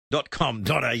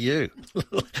.com.au.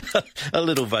 A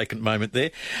little vacant moment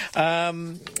there.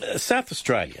 South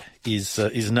Australia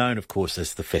is known, of course,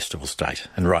 as the festival state,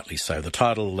 and rightly so. The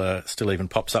title still even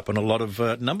pops up on a lot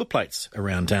of number plates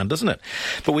around town, doesn't it?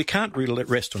 But we can't really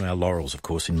rest on our laurels, of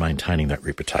course, in maintaining that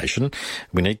reputation.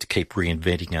 We need to keep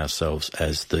reinventing ourselves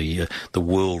as the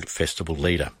world festival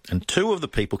leader. And two of the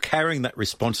people carrying that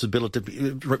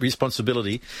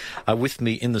responsibility are with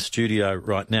me in the studio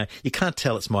right now. You can't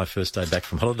tell it's my first day back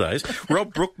from holidays.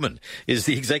 Rob Brookman is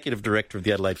the Executive Director of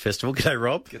the Adelaide Festival. G'day,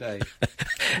 Rob. G'day.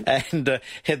 And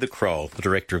Heather Croall, the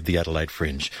Director of the Adelaide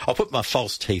Fringe. I'll put my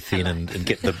false teeth in and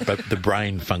get the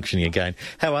brain functioning again.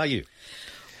 How are you?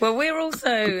 Well, we're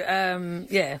also,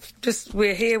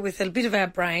 we're here with a bit of our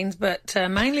brains, but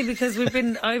mainly because we've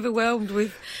been overwhelmed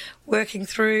with working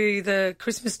through the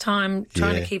Christmas time,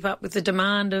 trying to keep up with the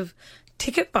demand of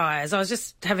ticket buyers. I was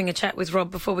just having a chat with Rob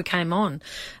before we came on.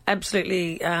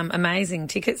 Absolutely amazing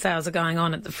ticket sales are going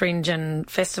on at the Fringe and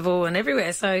Festival and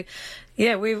everywhere. So,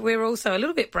 yeah, we're also a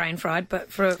little bit brain fried,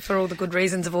 but for all the good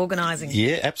reasons of organising.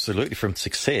 Yeah, absolutely, from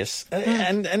success.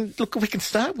 And look, we can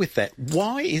start with that.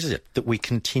 Why is it that we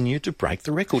continue to break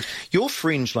the record? Your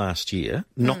Fringe last year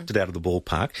knocked it out of the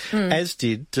ballpark, as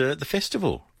did the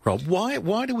festival. Rob,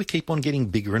 why do we keep on getting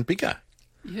bigger and bigger?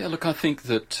 Yeah, look, I think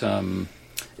that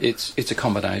it's a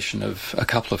combination of a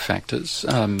couple of factors.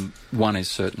 One is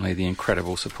certainly the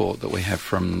incredible support that we have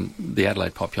from the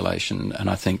Adelaide population, and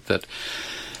I think that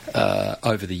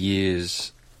over the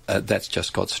years that's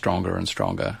just got stronger and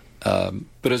stronger.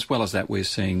 But as well as that, we're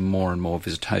seeing more and more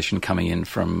visitation coming in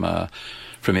from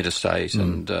interstate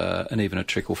and even a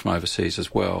trickle from overseas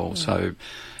as well. So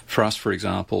for us, for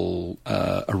example,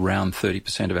 around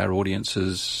 30% of our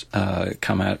audiences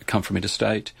come from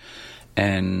interstate,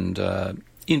 and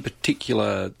in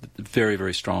particular, very,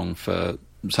 very strong for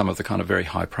some of the kind of very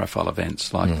high-profile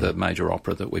events like the major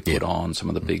opera that we put on, some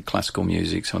of the big classical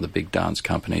music, some of the big dance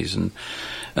companies, and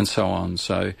so on.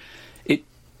 So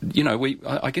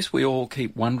I guess we all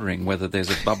keep wondering whether there's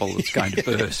a bubble that's going to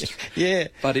burst. Yeah.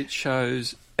 But it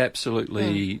shows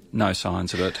absolutely no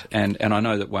signs of it. And I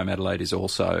know that WOME Adelaide is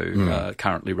also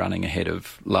currently running ahead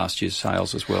of last year's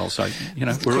sales as well. So,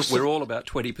 we're all about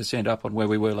 20% up on where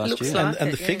we were last year. Like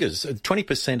and the figures,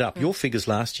 20% up. Your figures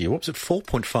last year, what was it,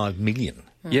 4.5 million?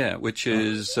 Yeah, which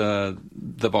is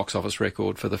the box office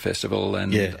record for the festival.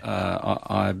 And you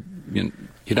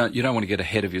don't want to get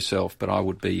ahead of yourself, but I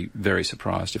would be very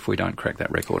surprised if we don't crack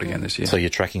that record again this year. So you're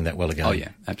tracking that well again? Oh, yeah,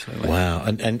 absolutely. Wow.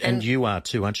 And you are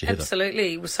too, aren't you, Heather?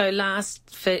 Absolutely. So last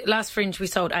Fringe we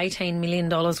sold $18 million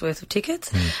worth of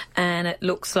tickets, and it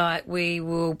looks like we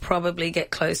will probably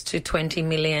get close to 20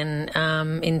 million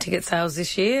in ticket sales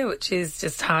this year, which is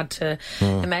just hard to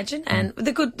imagine. And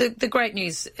the great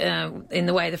news in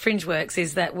the way the Fringe works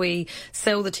is that we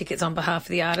sell the tickets on behalf of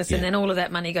the artists, and then all of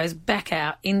that money goes back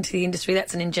out into the industry.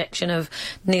 That's an injection of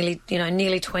nearly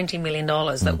 $20 million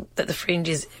that the Fringe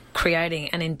is creating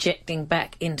and injecting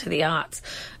back into the arts.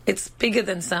 It's bigger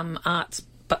than some arts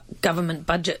government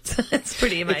budgets. It's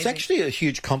pretty amazing. It's actually a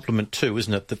huge compliment too,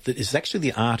 isn't it? That it's actually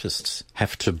the artists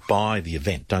have to buy the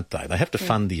event, don't they? They have to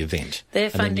fund the event. They're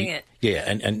funding it. Yeah,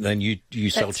 and then you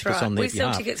sell tickets on their behalf. We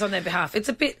sell tickets on their behalf.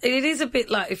 It is a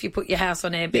bit like if you put your house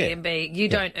on Airbnb, you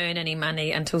don't earn any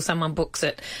money until someone books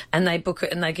it, and they book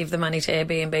it and they give the money to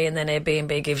Airbnb, and then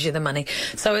Airbnb gives you the money.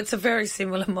 So it's a very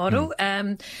similar model.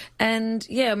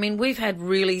 We've had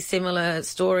really similar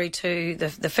story to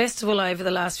the festival over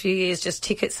the last few years, just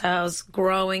ticket sales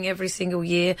growing every single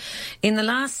year. In the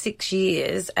last 6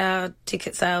 years, our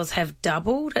ticket sales have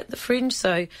doubled at the Fringe.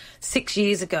 So 6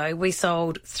 years ago, we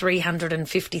sold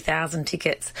 350,000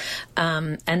 tickets.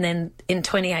 And then in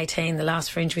 2018, the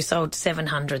last Fringe, we sold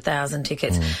 700,000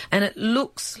 tickets. And it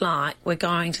looks like we're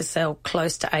going to sell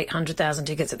close to 800,000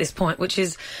 tickets at this point, which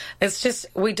is,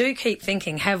 we do keep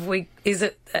thinking, is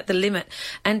it at the limit?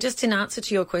 And just in answer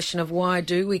to your question of why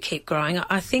do we keep growing,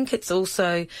 I think it's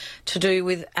also to do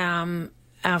with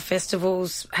our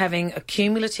festivals having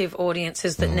accumulative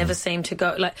audiences that never seem to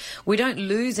go. Like, we don't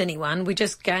lose anyone, we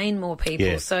just gain more people.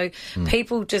 Yeah. So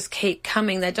people just keep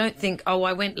coming. They don't think, oh,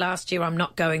 I went last year, I'm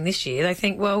not going this year. They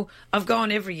think, well, I've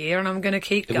gone every year and I'm going to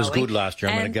keep going. It was good last year,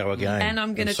 I'm going to go again. And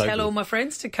I'm going to tell all my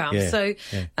friends to come. Yeah. So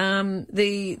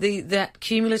that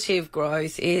cumulative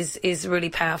growth is really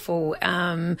powerful,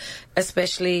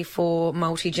 especially for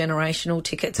multi-generational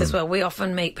tickets as well. We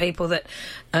often meet people that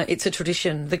it's a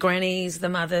tradition. The grannies,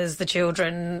 the mothers, the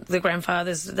children, the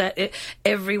grandfathers,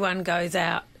 everyone goes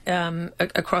out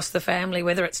across the family,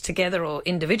 whether it's together or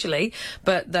individually.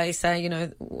 But they say, you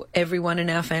know, everyone in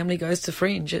our family goes to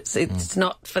Fringe. It's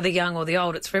not for the young or the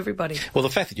old, it's for everybody. Well, the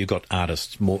fact that you've got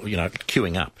artists more, you know,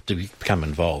 queuing up to become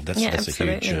involved, that's a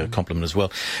huge compliment as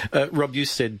well. Rob, you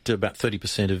said about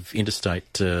 30% of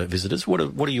interstate visitors. What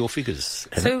are your figures?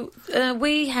 So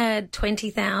we had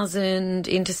 20,000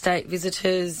 interstate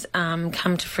visitors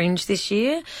come to Fringe this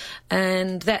year,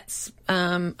 and that's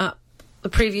up. The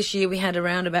previous year we had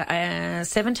around about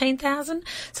 17,000.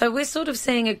 So we're sort of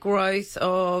seeing a growth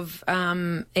of,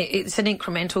 it's an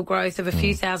incremental growth of a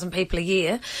few thousand people a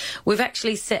year. We've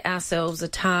actually set ourselves a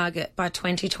target by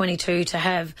 2022 to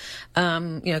have,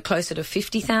 you know, closer to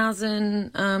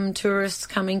 50,000 tourists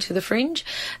coming to the Fringe.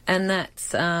 And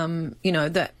that's, you know,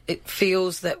 that it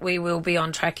feels that we will be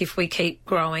on track if we keep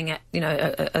growing at, you know,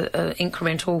 a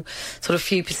incremental sort of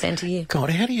few percent a year.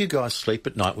 God, how do you guys sleep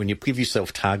at night when you give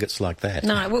yourself targets like that?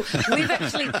 No, well,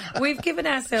 we've given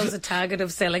ourselves a target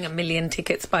of selling 1 million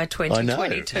tickets by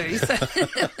 2022. So.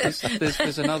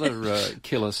 There's another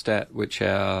killer stat, which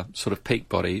our sort of peak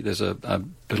body, there's a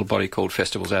little body called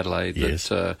Festivals Adelaide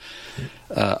that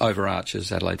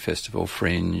overarches Adelaide Festival,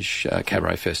 Fringe,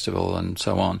 Cabaret Festival and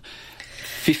so on.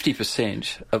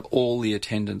 50% of all the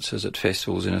attendances at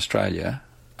festivals in Australia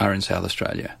are in South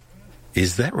Australia.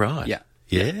 Is that right? Yeah.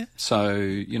 Yeah. So,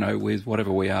 you know, with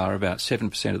whatever we are, about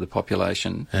 7% of the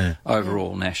population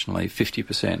overall nationally,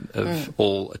 50% of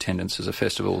all attendances of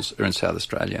festivals are in South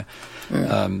Australia.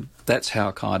 That's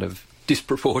how kind of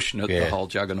disproportionate the whole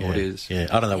juggernaut is. Yeah,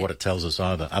 I don't know what it tells us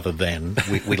either, other than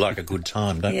we like a good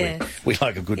time, don't we? We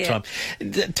like a good time.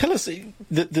 Tell us,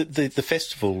 the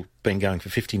festival been going for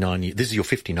 59 years. This is your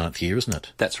 59th year, isn't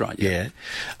it? That's right, yeah.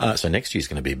 So next year's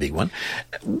going to be a big one.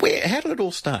 How did it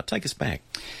all start? Take us back.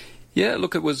 Yeah,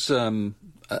 look, it was, and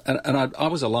I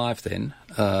was alive then.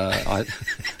 I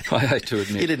hate to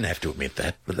admit. You didn't have to admit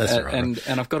that, but that's all right. And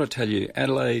I've got to tell you,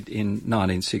 Adelaide in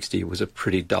 1960 was a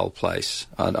pretty dull place.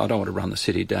 I don't want to run the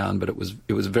city down, but it was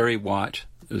very white.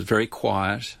 It was very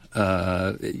quiet.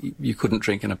 You couldn't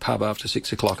drink in a pub after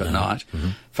 6 o'clock at night,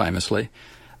 famously.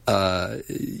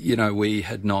 You know, we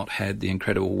had not had the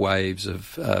incredible waves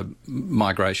of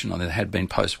migration. I mean, there had been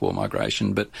post-war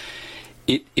migration, but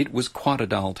it was quite a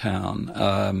dull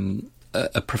town.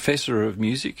 A professor of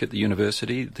music at the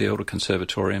university, the Elder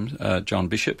Conservatorium, John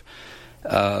Bishop,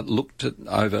 looked at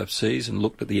overseas and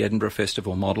looked at the Edinburgh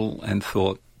Festival model and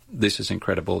thought, this is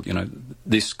incredible, you know,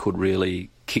 this could really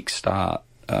kickstart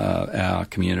our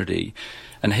community.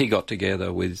 And he got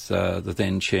together with the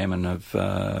then chairman of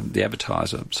the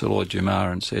Advertiser, Sir Lloyd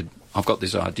Dumas, and said, I've got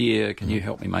this idea, can you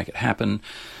help me make it happen?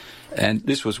 And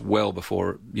this was well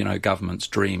before, you know, governments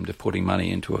dreamed of putting money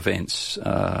into events.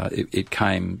 It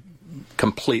came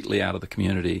completely out of the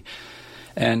community.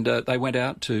 And they went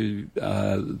out to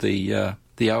the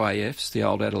OAFs, the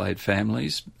old Adelaide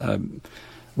families,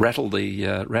 rattled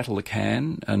the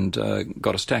can and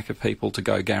got a stack of people to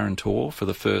go guarantor for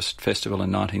the first festival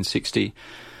in 1960.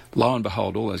 Lo and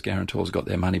behold, all those guarantors got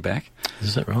their money back.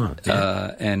 Is that right?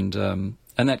 Yeah.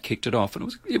 And that kicked it off.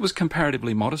 And it was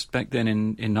comparatively modest back then in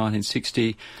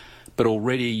 1960, but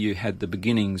already you had the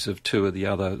beginnings of two of the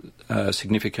other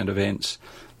significant events.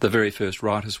 The very first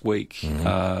Writers' Week,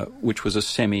 which was a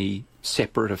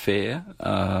semi-separate affair,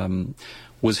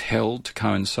 was held to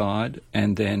coincide,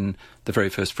 and then the very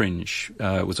first Fringe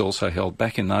was also held.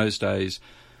 Back in those days,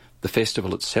 the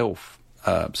festival itself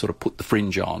sort of put the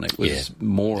Fringe on. It was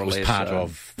more or less... It was part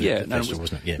of the festival,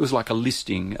 wasn't it? Yeah. It was like a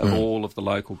listing of all of the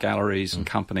local galleries and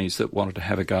companies that wanted to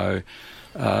have a go.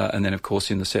 And then, of course,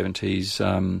 in the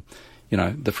 70s, you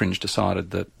know, the Fringe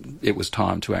decided that it was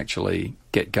time to actually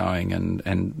get going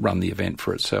and run the event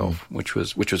for itself, which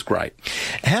was great.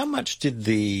 How much did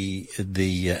the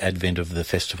advent of the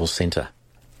festival centre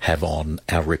have on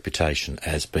our reputation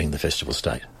as being the festival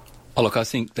state? Oh, look, I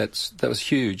think that was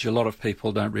huge. A lot of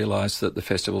people don't realise that the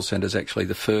Festival Centre is actually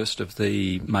the first of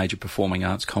the major performing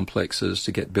arts complexes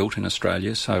to get built in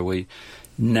Australia, so we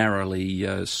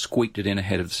narrowly squeaked it in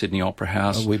ahead of the Sydney Opera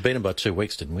House. We beat them by 2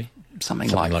 weeks, didn't we? Something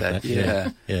like that.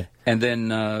 Yeah. And then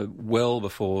well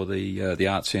before the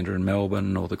Arts Centre in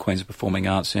Melbourne or the Queensland Performing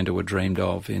Arts Centre were dreamed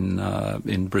of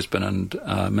in Brisbane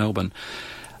and Melbourne.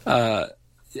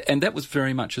 And that was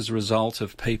very much as a result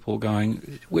of people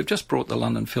going, we've just brought the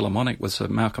London Philharmonic with Sir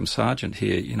Malcolm Sargent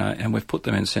here, you know, and we've put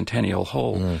them in Centennial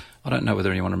Hall. I don't know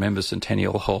whether anyone remembers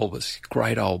Centennial Hall, but it's a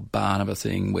great old barn of a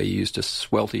thing where you used to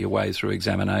swelter your way through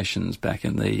examinations back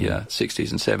in the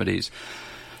 60s and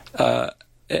 70s.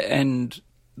 And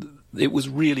it was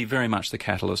really very much the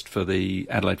catalyst for the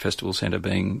Adelaide Festival Centre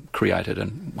being created,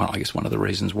 and I guess one of the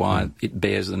reasons why it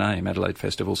bears the name Adelaide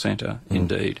Festival Centre,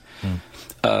 indeed.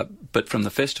 But from the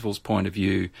festival's point of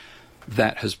view,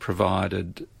 that has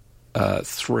provided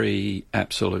 3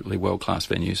 absolutely world-class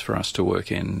venues for us to work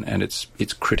in, and it's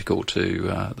critical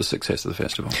to the success of the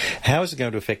festival. How is it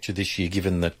going to affect you this year,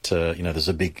 given that there's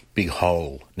a big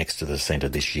hole next to the centre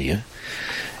this year?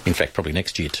 In fact, probably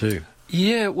next year too.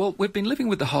 Yeah, well, we've been living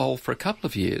with the hole for a couple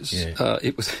of years. Yeah.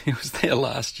 It was there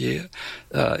last year.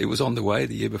 It was on the way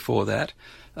the year before that.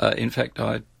 In fact,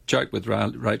 I joked with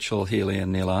Rachel Healy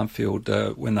and Neil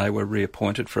Armfield when they were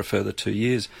reappointed for a further 2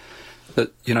 years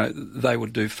that, they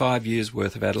would do 5 years'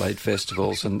 worth of Adelaide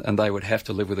festivals and they would have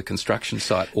to live with a construction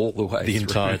site all the way through. The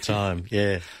entire time,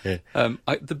 yeah.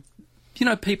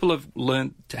 People have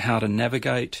learnt how to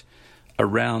navigate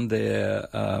around there,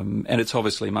 and it's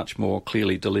obviously much more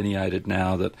clearly delineated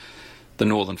now that the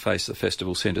northern face of the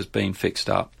festival centre's been fixed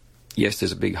up. Yes,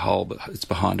 there's a big hole, but it's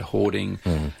behind a hoarding.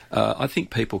 I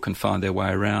think people can find their way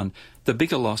around. The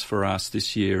bigger loss for us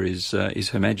this year is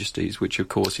Her Majesty's, which of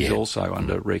course is also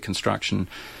under reconstruction.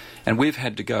 And we've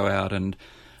had to go out and,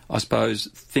 I suppose,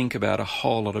 think about a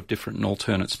whole lot of different and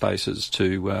alternate spaces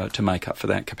to make up for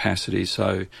that capacity.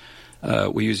 So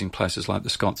we're using places like the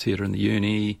Scott Theatre and the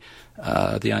Uni,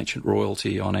 the Ancient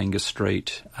Royalty on Angus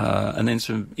Street, and then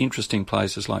some interesting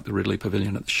places like the Ridley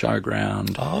Pavilion at the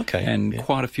Showground. Oh, okay. And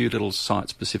quite a few little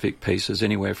site-specific pieces,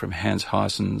 anywhere from Hans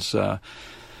Heissens'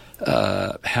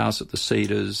 House at the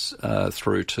Cedars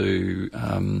through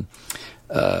to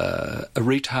a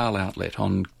retail outlet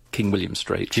on King William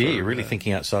Street. Gee, you're really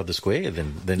thinking outside the square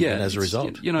then as a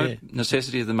result.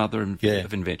 Necessity of the mother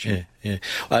of invention. Yeah.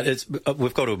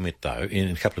 We've got to admit, though, in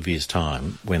a couple of years'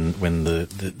 time, when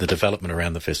the development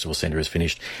around the festival centre is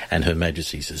finished and Her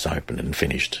Majesty's is open and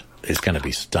finished, it's going to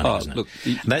be stunning, isn't it? Look,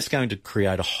 and that's going to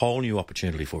create a whole new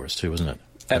opportunity for us too, isn't it?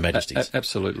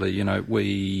 Absolutely.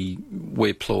 We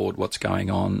applaud what's going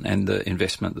on and the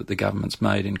investment that the government's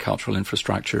made in cultural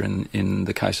infrastructure in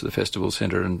the case of the Festival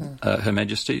Centre and Her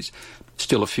Majesty's.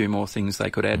 Still a few more things they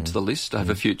could add to the list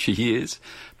over future years,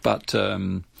 but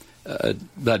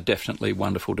they're definitely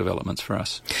wonderful developments for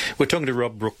us. We're talking to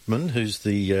Rob Brookman, who's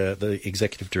the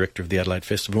Executive Director of the Adelaide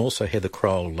Festival, and also Heather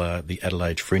Croall, the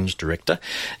Adelaide Fringe Director.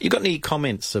 You got any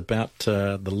comments about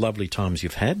the lovely times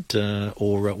you've had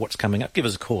or what's coming up? Give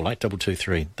us a call,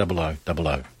 8223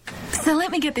 0000. So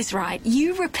let me get this right.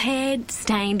 You repaired,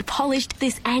 stained, polished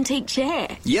this antique chair.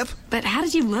 Yep. But how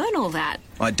did you learn all that?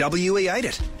 I WEA'd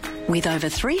it. With over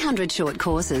 300 short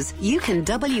courses, you can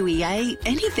WEA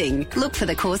anything. Look for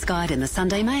the course guide in the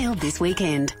Sunday Mail this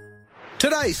weekend.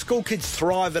 Today, school kids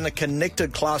thrive in a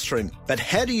connected classroom, but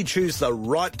how do you choose the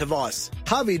right device?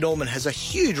 Harvey Norman has a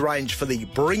huge range for the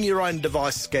Bring Your Own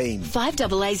Device scheme.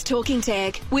 5AA's Talking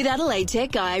Tech with Adelaide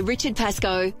Tech guy Richard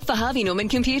Pascoe for Harvey Norman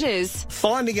Computers.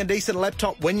 Finding a decent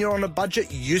laptop when you're on a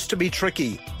budget used to be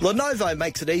tricky. Lenovo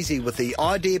makes it easy with the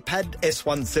IdeaPad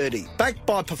S130. Backed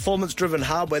by performance-driven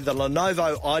hardware, the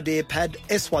Lenovo IdeaPad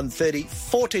S130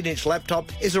 14-inch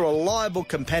laptop is a reliable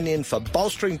companion for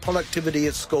bolstering productivity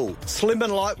at school. Slim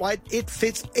and lightweight, it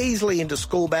fits easily into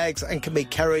school bags and can be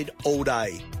carried all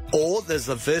day. Or there's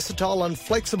the versatile and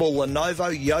flexible Lenovo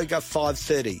Yoga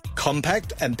 530.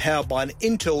 Compact and powered by an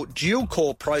Intel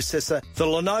dual-core processor, the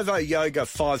Lenovo Yoga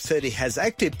 530 has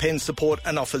active pen support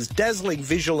and offers dazzling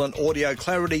visual and audio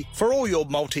clarity for all your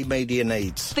multimedia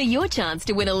needs. For your chance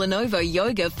to win a Lenovo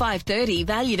Yoga 530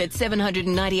 valued at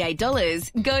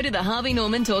 $798, go to the Harvey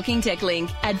Norman Talking Tech link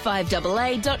at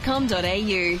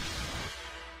 5AA.com.au.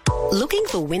 Looking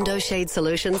for window shade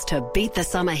solutions to beat the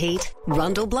summer heat?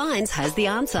 Rundle Blinds has the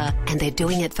answer, and they're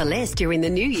doing it for less during the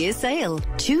New Year's sale.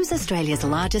 Choose Australia's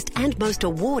largest and most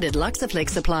awarded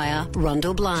Luxaflex supplier,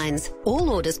 Rundle Blinds. All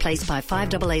orders placed by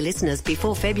 5AA listeners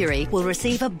before February will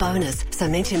receive a bonus, so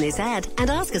mention this ad and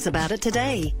ask us about it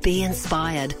today. Be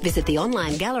inspired. Visit the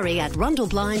online gallery at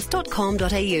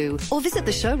rundleblinds.com.au or visit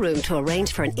the showroom to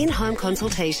arrange for an in-home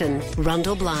consultation.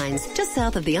 Rundle Blinds, just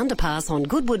south of the underpass on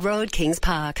Goodwood Road, Kings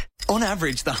Park. On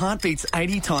average, the heart beats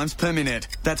 80 times per minute.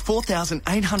 That's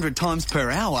 4,800 times per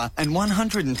hour and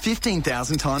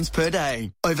 115,000 times per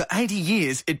day. Over 80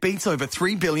 years, it beats over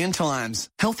 3 billion times.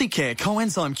 Healthy Care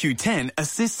Coenzyme Q10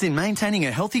 assists in maintaining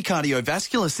a healthy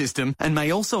cardiovascular system and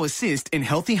may also assist in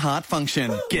healthy heart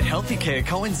function. Get Healthy Care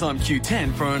Coenzyme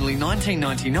Q10 for only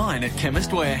 $19.99 at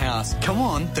Chemist Warehouse. Come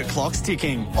on, the clock's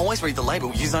ticking. Always read the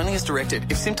label. Use only as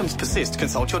directed. If symptoms persist,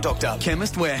 consult your doctor.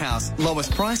 Chemist Warehouse.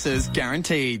 Lowest prices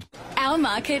guaranteed. Our Our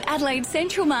market, Adelaide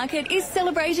Central Market, is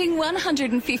celebrating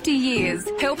 150 years.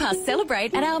 Help us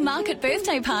celebrate at our market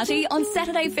birthday party on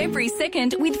Saturday, February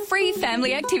 2nd with free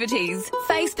family activities.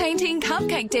 Face painting,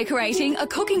 cupcake decorating, a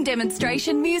cooking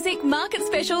demonstration, music, market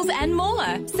specials and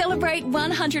more. Celebrate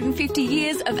 150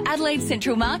 years of Adelaide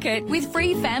Central Market with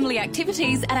free family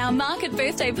activities at our market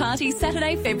birthday party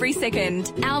Saturday, February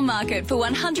 2nd. Our market for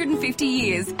 150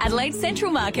 years. Adelaide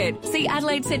Central Market. See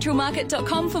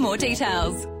adelaidecentralmarket.com for more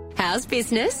details. How's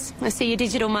business? I see your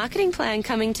digital marketing plan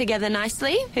coming together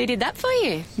nicely. Who did that for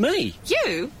you? Me.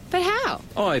 You? But how?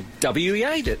 I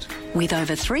WEA'd it. With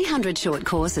over 300 short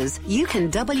courses, you can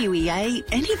WEA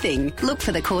anything. Look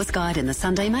for the course guide in the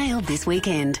Sunday Mail this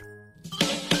weekend.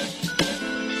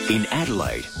 In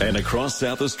Adelaide and across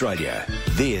South Australia,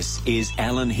 this is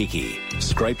Alan Hickey.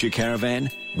 Scraped your caravan?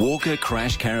 Walker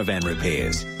Crash Caravan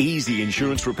Repairs. Easy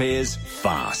insurance repairs,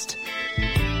 fast.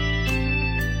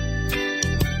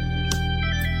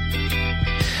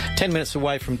 10 minutes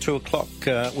away from 2 o'clock,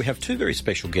 we have two very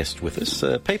special guests with us,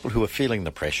 people who are feeling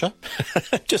the pressure,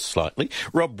 just slightly.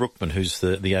 Rob Brookman, who's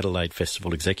the Adelaide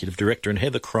Festival Executive Director, and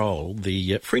Heather Croall,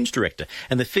 the Fringe Director.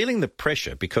 And they're feeling the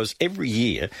pressure because every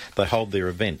year they hold their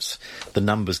events, the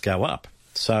numbers go up.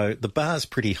 So the bar's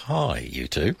pretty high, you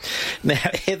two. Now,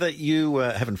 Heather, you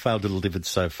haven't failed to deliver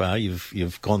so far.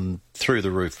 You've gone through the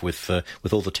roof with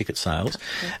all the ticket sales.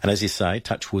 Yeah. And as you say,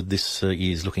 touch wood, this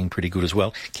year's looking pretty good as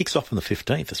well. Kicks off on the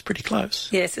 15th. It's pretty close.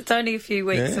 Yes, it's only a few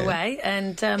weeks away.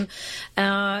 And,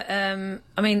 I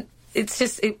mean, it's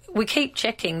just, we keep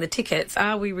checking the tickets.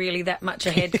 Are we really that much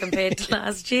ahead compared to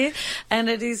last year? And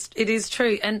it is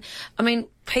true. And, I mean,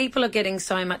 people are getting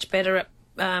so much better at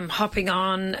hopping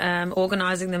on,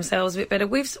 organising themselves a bit better.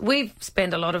 We've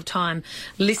spent a lot of time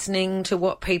listening to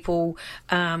what people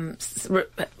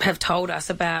have told us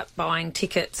about buying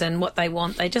tickets and what they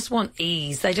want. They just want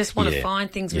ease. They just want to find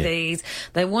things with ease.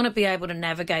 They want to be able to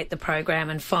navigate the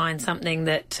program and find something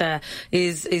that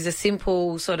is a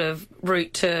simple sort of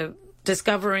route to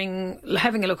discovering,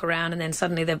 having a look around, and then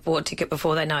suddenly they've bought a ticket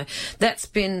before they know. That's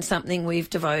been something we've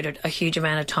devoted a huge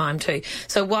amount of time to.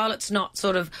 So while it's not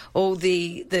sort of all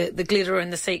the glitter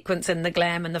and the sequence and the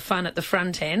glam and the fun at the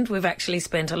front end, we've actually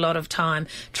spent a lot of time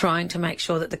trying to make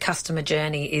sure that the customer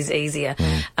journey is easier.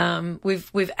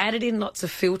 We've added in lots of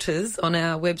filters on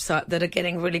our website that are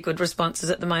getting really good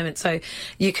responses at the moment. So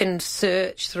you can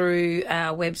search through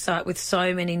our website with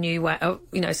so many new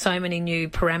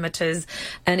parameters,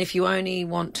 and if you only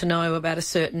want to know about a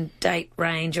certain date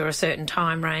range or a certain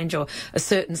time range or a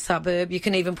certain suburb, you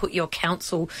can even put your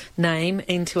council name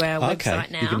into our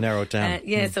website now. You can narrow it down.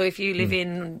 So if you live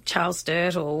in Charles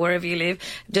Sturt or wherever you live,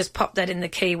 just pop that in the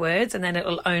keywords and then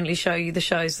it'll only show you the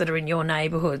shows that are in your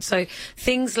neighbourhood. So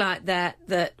things like that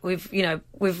we've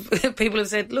people have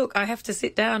said, look, I have to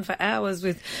sit down for hours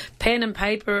with pen and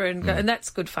paper and that's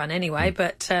good fun anyway,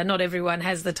 but not everyone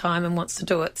has the time and wants to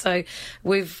do it. So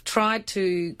we've tried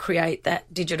to create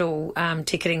that digital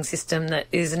ticketing system that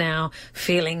is now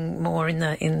feeling more in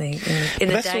the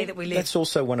day that we live. That's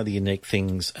also one of the unique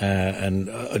things, and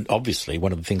obviously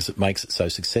one of the things that makes it so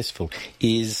successful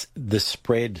is the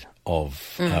spread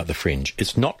of the Fringe.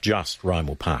 It's not just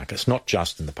Romel Park. It's not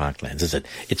just in the parklands, is it?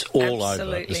 It's all over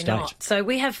the state. Not. So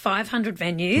we have 500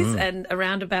 venues and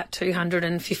around about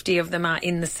 250 of them are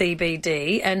in the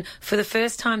CBD. And for the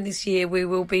first time this year, we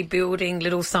will be building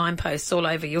little signposts all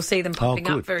over. You'll see them popping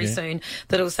up very soon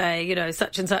that'll say,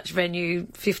 such and such venue,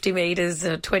 50 metres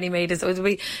or 20 metres. There'll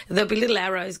be little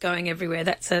arrows going everywhere.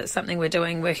 That's something we're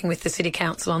doing, working with the City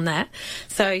Council on that.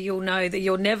 So you'll know that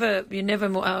you're never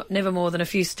more than a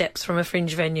few steps from a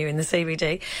Fringe venue in the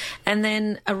CBD. And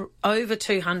then over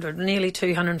 200, nearly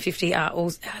 250 are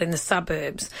all out in the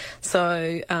suburbs.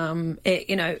 So,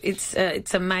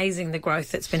 it's amazing the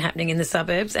growth that's been happening in the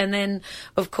suburbs. And then,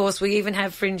 of course, we even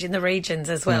have Fringe in the regions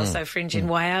as well. So Fringe in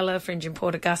Whyalla, Fringe in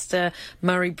Port Augusta,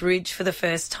 Murray Bridge for the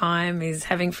first time is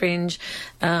having Fringe.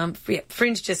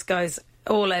 Fringe just goes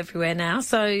all everywhere now.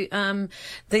 So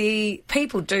the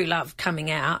people do love coming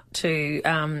out to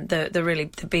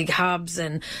the big hubs,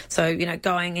 and so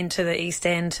going into the East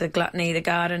End, to the Gluttony, the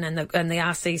Garden, and the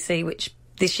RCC, which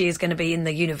this year's going to be in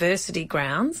the university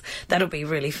grounds. That'll be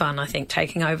really fun, I think,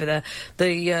 taking over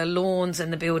the lawns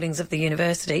and the buildings of the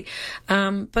university.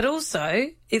 But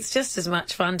also, it's just as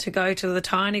much fun to go to the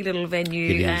tiny little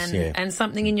venue and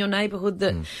something in your neighbourhood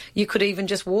that you could even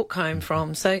just walk home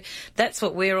from. So that's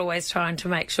what we're always trying to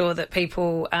make sure that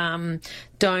people don't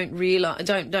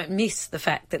miss the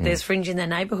fact that there's Fringe in their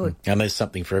neighbourhood. And there's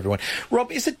something for everyone.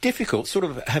 Rob, is it difficult sort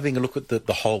of having a look at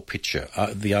the whole picture,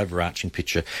 the overarching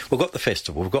picture? We've got the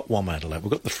festival, we've got Adelaide,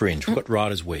 we've got the Fringe, we've got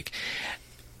Riders Week.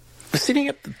 Sitting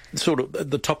at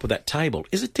the top of that table,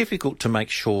 is it difficult to make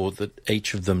sure that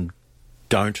each of them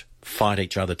don't fight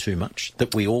each other too much,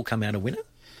 that we all come out a winner?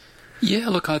 Yeah,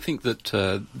 look, I think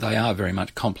that they are very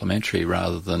much complementary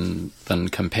rather than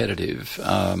competitive,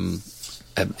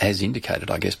 as indicated,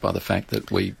 I guess, by the fact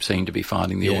that we seem to be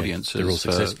finding the audiences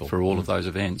for all of those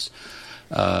events.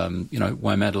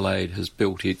 Adelaide has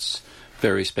built its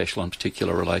very special and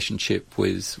particular relationship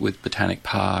with Botanic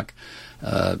Park.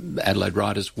 Adelaide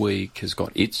Writers' Week has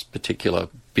got its particular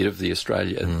bit of the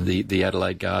the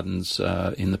Adelaide Gardens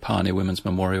in the Pioneer Women's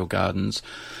Memorial Gardens,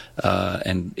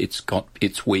 and it's got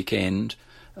its weekend.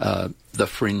 The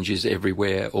Fringe is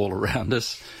everywhere, all around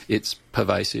us. It's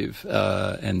pervasive,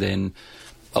 and then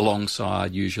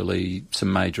alongside usually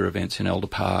some major events in Elder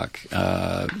Park,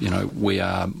 we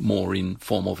are more in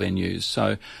formal venues.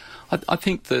 So I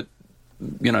think that,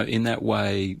 in that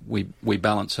way we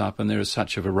balance up, and there is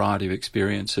such a variety of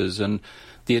experiences. And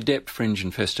the adept Fringe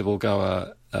and festival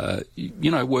goer,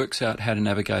 works out how to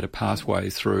navigate a pathway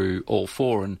through all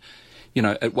four. And,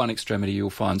 at one extremity you'll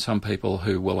find some people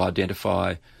who will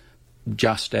identify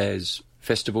just as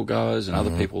festival goers, and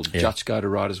other people just go to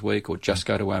Writers' Week, or just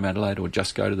go to Adelaide, or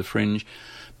just go to the Fringe.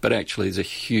 But actually there's a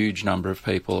huge number of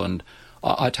people, and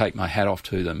I take my hat off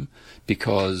to them,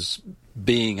 because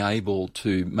being able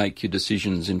to make your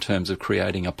decisions in terms of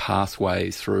creating a pathway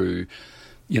through,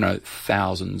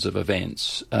 thousands of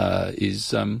events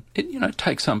it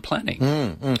takes some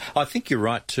planning. I think you're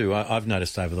right too. I've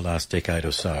noticed over the last decade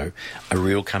or so a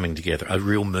real coming together, a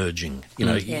real merging.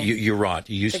 You're right.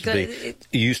 It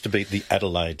used to be the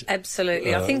Adelaide.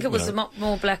 Absolutely. I think it was a lot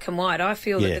more black and white. I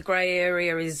feel that the grey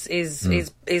area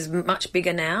is much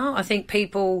bigger now. I think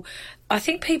people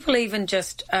even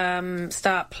just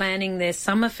start planning their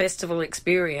summer festival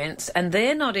experience, and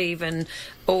they're not even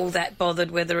all that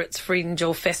bothered whether it's Fringe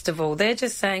or festival. They're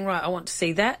just saying, right, I want to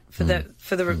see that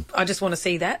I just want to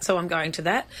see that, so I'm going to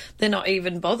that. They're not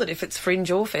even bothered if it's Fringe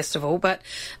or festival. But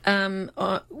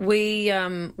we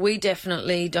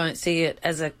definitely don't see it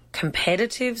as a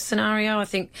competitive scenario. I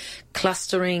think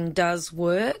clustering does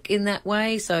work in that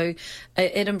way. So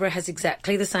Edinburgh has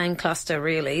exactly the same cluster,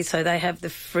 really. So they have the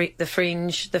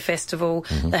Fringe, the festival,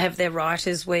 they have their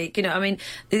Writers' Week.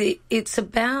 It's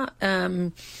about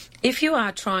if you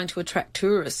are trying to attract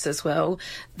tourists as well,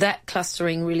 that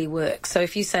clustering really works. So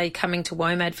if you say coming to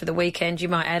WOMAD for the weekend, you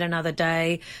might add another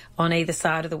day on either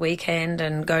side of the weekend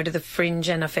and go to the Fringe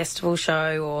and a festival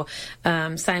show,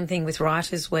 or same thing with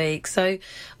Writers' Week. So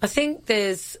I think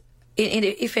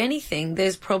if anything,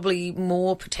 there's probably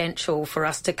more potential for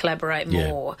us to collaborate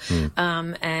more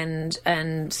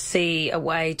and see a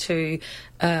way to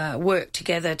work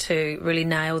together to really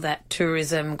nail that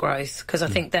tourism growth, because I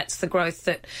think that's the growth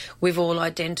that we've all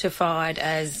identified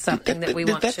as something that we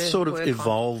want to work on. Did that sort of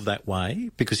evolve that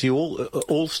way? Because you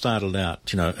all started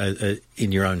out,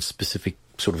 in your own specific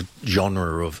sort of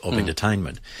genre of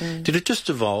entertainment. Did it just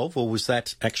evolve, or was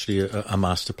that actually a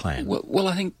master plan? Well,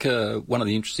 I think one of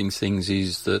the interesting things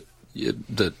is that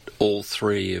all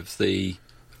three of the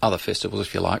other festivals,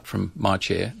 if you like, from my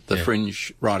chair, the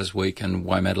Fringe, Writers' Week and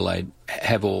Adelaide,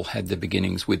 have all had their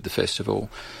beginnings with the festival.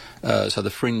 So the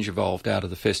Fringe evolved out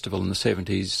of the festival in the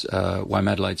 70s.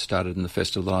 Adelaide started in the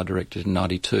festival that I directed in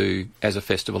 92 as a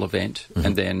festival event.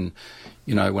 And then,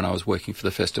 when I was working for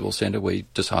the Festival Centre, we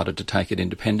decided to take it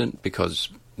independent because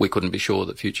we couldn't be sure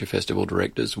that future festival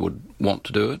directors would want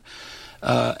to do it.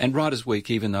 And Writers'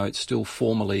 Week, even though it's still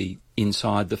formally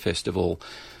inside the festival,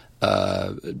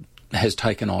 has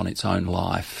taken on its own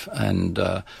life. And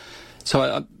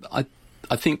so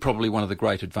I think probably one of the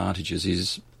great advantages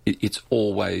is it's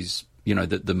always,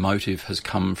 that the motive has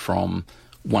come from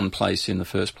one place in the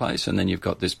first place, and then you've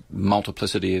got this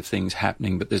multiplicity of things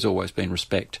happening, but there's always been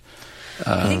respect.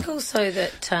 I think also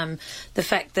that the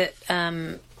fact that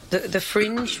the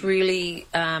Fringe really,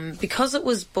 because it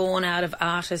was born out of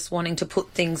artists wanting to put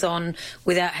things on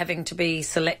without having to be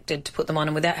selected to put them on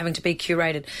and without having to be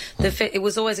curated, it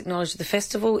was always acknowledged the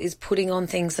festival is putting on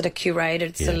things that are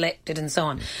curated, selected and so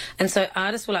on. And so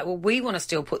artists were like, well, we want to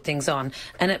still put things on.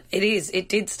 And it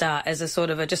did start as a sort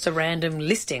of just a random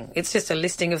listing. It's just a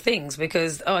listing of things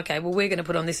because, we're going to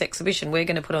put on this exhibition, we're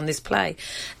going to put on this play.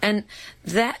 And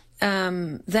that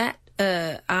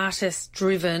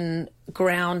artist-driven,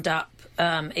 ground-up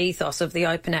ethos of the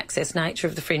open access nature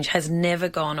of the Fringe has never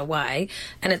gone away,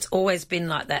 and it's always been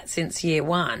like that since year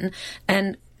one.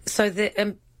 And so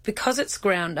because it's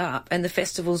ground up and the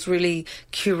festival's really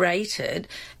curated,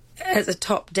 as a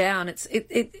top down,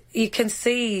 you can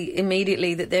see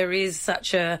immediately that there is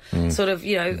such a sort of,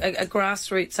 a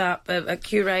grassroots up, a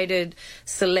curated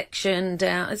selection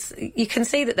down. You can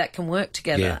see that can work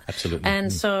together. Yeah, absolutely.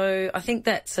 And so I think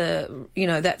that's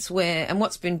that's where, and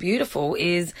what's been beautiful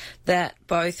is that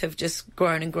both have just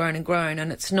grown and grown and grown,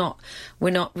 and we're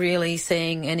not really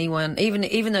seeing anyone,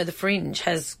 even though the Fringe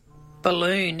has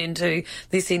ballooned into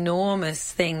this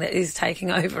enormous thing that is taking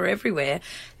over everywhere,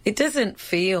 it doesn't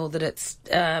feel that it's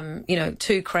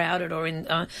too crowded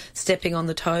or stepping on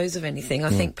the toes of anything.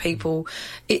 I think people,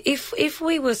 if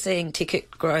we were seeing ticket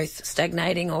growth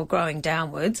stagnating or growing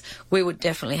downwards, we would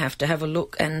definitely have to have a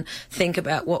look and think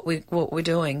about what we're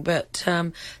doing. But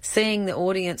seeing the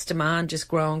audience demand just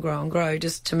grow and grow and grow,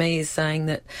 just to me is saying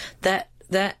that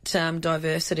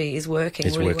diversity is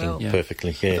working really well.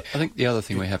 Perfectly, yeah. I think the other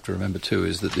thing we have to remember too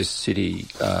is that this city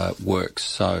works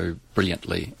so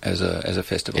brilliantly as a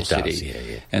festival city. Does,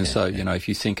 yeah. And so, if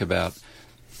you think about,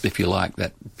 if you like,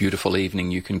 that beautiful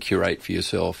evening you can curate for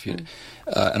yourself, and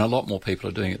a lot more people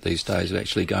are doing it these days, of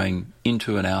actually going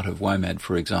into and out of WOMAD,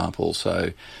 for example.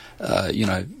 So,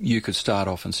 you could start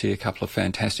off and see a couple of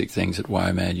fantastic things at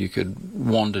WOMAD. You could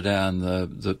wander down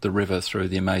the river through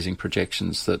the amazing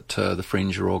projections that the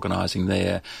Fringe are organising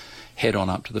there, head on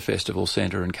up to the festival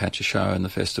centre and catch a show in the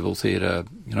festival theatre,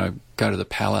 go to the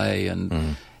Palais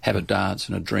and have a dance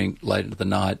and a drink late into the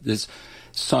night. There's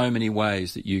so many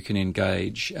ways that you can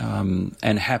engage, and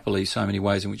happily so many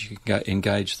ways in which you can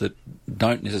engage that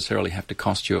don't necessarily have to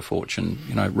cost you a fortune.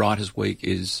 Writers' Week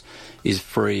is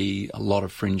free. A lot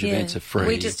of Fringe events are free.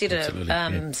 We just did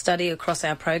a study across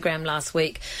our program last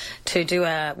week to do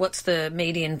what's the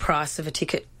median price of a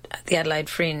ticket at the Adelaide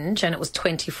Fringe, and it was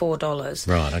 $24.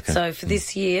 Right, okay. So for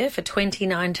this year, for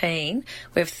 2019,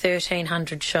 we have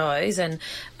 1,300 shows, and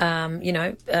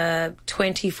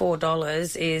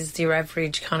 $24 is your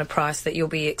average kind of price that you'll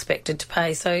be expected to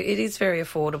pay. So it is very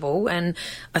affordable, and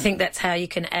I think that's how you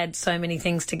can add so many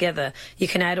things together. You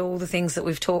can add all the things that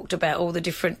we've talked about, all the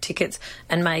different tickets,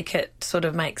 and make it sort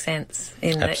of make sense.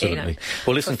 Absolutely.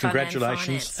 Well, listen,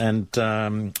 congratulations, and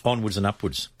onwards and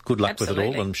upwards. Good luck with it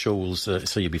all. I'm sure we'll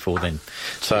see you before then.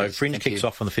 So Fringe kicks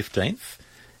off on the 15th.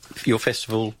 Your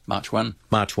festival? March 1.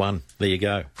 March 1. There you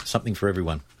go. Something for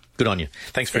everyone. Good on you.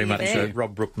 Thanks very much,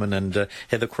 Rob Brookman and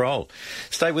Heather Croall.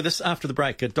 Stay with us after the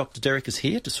break. Dr. Derek is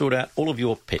here to sort out all of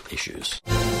your pet issues.